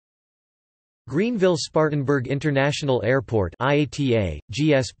Greenville Spartanburg International Airport IATA,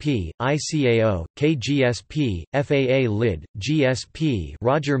 GSP, ICAO, KGSP, FAA LID, GSP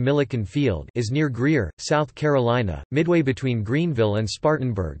Roger Millikan Field is near Greer, South Carolina, midway between Greenville and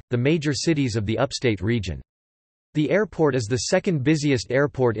Spartanburg, the major cities of the upstate region. The airport is the second busiest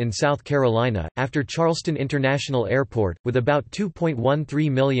airport in South Carolina, after Charleston International Airport, with about 2.13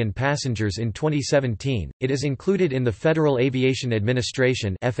 million passengers in 2017. It is included in the Federal Aviation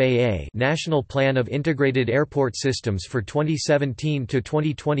Administration (FAA) National Plan of Integrated Airport Systems for 2017 to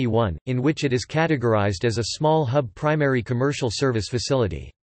 2021, in which it is categorized as a small hub primary commercial service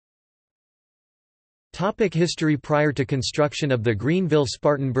facility. History. Prior to construction of the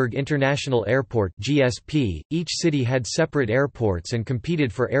Greenville-Spartanburg International Airport (GSP), each city had separate airports and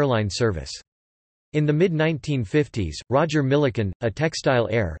competed for airline service. In the mid-1950s, Roger Millikan, a textile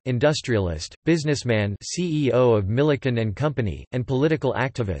industrialist, businessman CEO of Millikan & Company, and political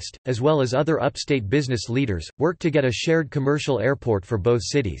activist, as well as other upstate business leaders, worked to get a shared commercial airport for both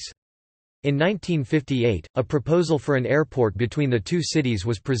cities. In 1958, a proposal for an airport between the two cities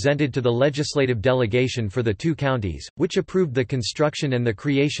was presented to the legislative delegation for the two counties, which approved the construction and the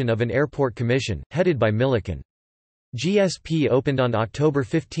creation of an airport commission, headed by Millikan. GSP opened on October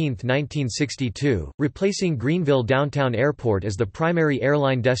 15, 1962, replacing Greenville Downtown Airport as the primary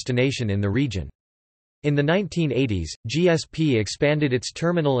airline destination in the region. In the 1980s, GSP expanded its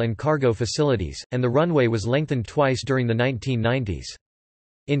terminal and cargo facilities, and the runway was lengthened twice during the 1990s.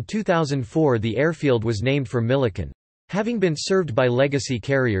 In 2004 the airfield was named for Millikan. Having been served by legacy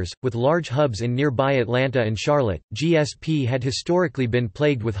carriers, with large hubs in nearby Atlanta and Charlotte, GSP had historically been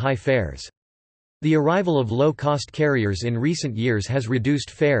plagued with high fares. The arrival of low-cost carriers in recent years has reduced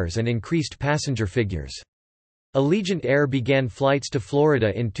fares and increased passenger figures. Allegiant Air began flights to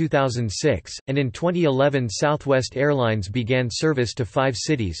Florida in 2006, and in 2011 Southwest Airlines began service to 5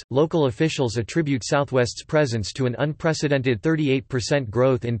 cities. Local officials attribute Southwest's presence to an unprecedented 38%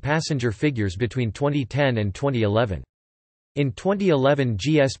 growth in passenger figures between 2010 and 2011. In 2011,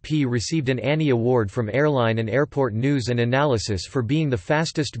 GSP received an Annie Award from Airline and Airport News and Analysis for being the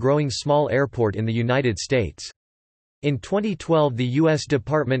fastest-growing small airport in the United States. In 2012, the U.S.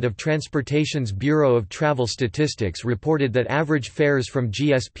 Department of Transportation's Bureau of Travel Statistics reported that average fares from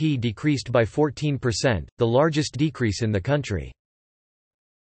GSP decreased by 14%, the largest decrease in the country.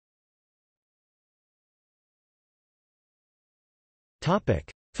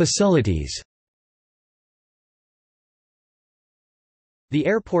 Facilities. The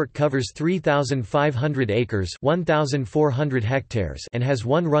airport covers 3,500 acres (1,400 hectares) and has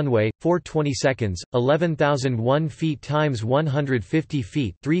one runway, 420 seconds, 11,001 feet times 150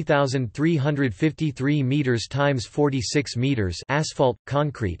 feet, 3,353 meters times 46 meters asphalt,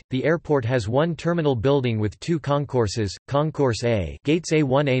 concrete. The airport has one terminal building with 2 concourses, Concourse A, gates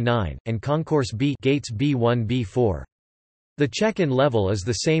A1 A9, and Concourse B, gates B1 B4. The check-in level is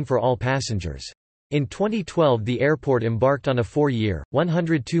the same for all passengers. In 2012 the airport embarked on a 4-year,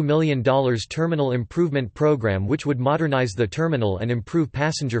 $102 million terminal improvement program which would modernize the terminal and improve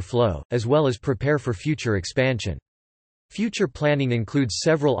passenger flow, as well as prepare for future expansion. Future planning includes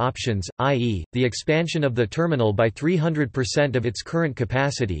several options, i.e., the expansion of the terminal by 300% of its current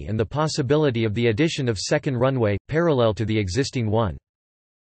capacity and the possibility of the addition of second runway, parallel to the existing one.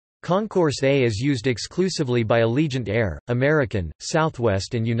 Concourse A is used exclusively by Allegiant Air, American,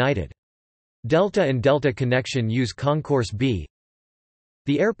 Southwest and United. Delta and Delta Connection use Concourse B.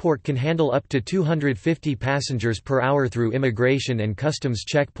 The airport can handle up to 250 passengers per hour through immigration and customs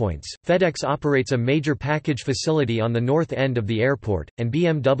checkpoints. FedEx operates a major package facility on the north end of the airport, and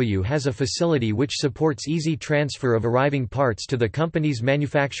BMW has a facility which supports easy transfer of arriving parts to the company's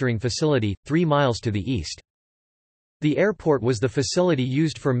manufacturing facility, 3 miles to the east. The airport was the facility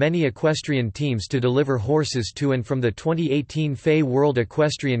used for many equestrian teams to deliver horses to and from the 2018 FAA World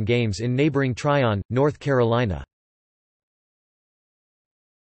Equestrian Games in neighboring Tryon, North Carolina.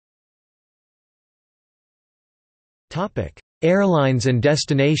 Airlines and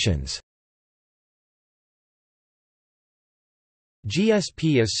destinations.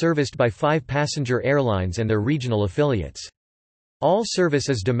 GSP is serviced by 5 passenger airlines and their regional affiliates. All service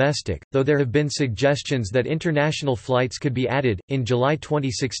is domestic, though there have been suggestions that international flights could be added. In July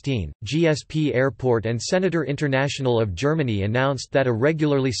 2016, GSP Airport and Senator International of Germany announced that a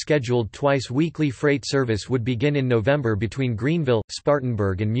regularly scheduled twice-weekly freight service would begin in November between Greenville,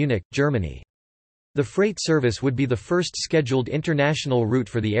 Spartanburg and Munich, Germany. The freight service would be the first scheduled international route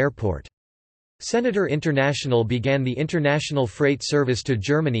for the airport. Senator International began the international freight service to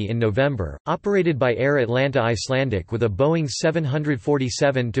Germany in November, operated by Air Atlanta Icelandic with a Boeing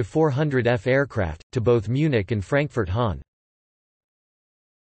 747-400F aircraft, to both Munich and Frankfurt-Hahn.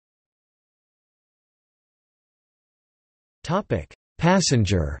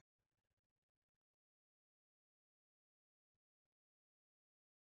 Passenger.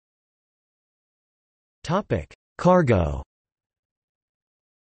 Cargo.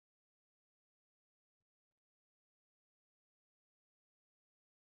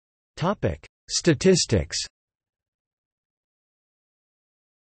 Statistics.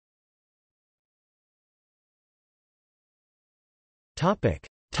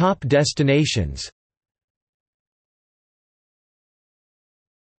 Top destinations.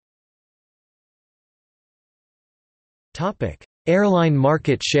 Airline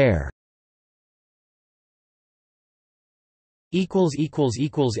market share.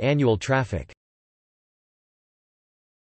 Annual traffic.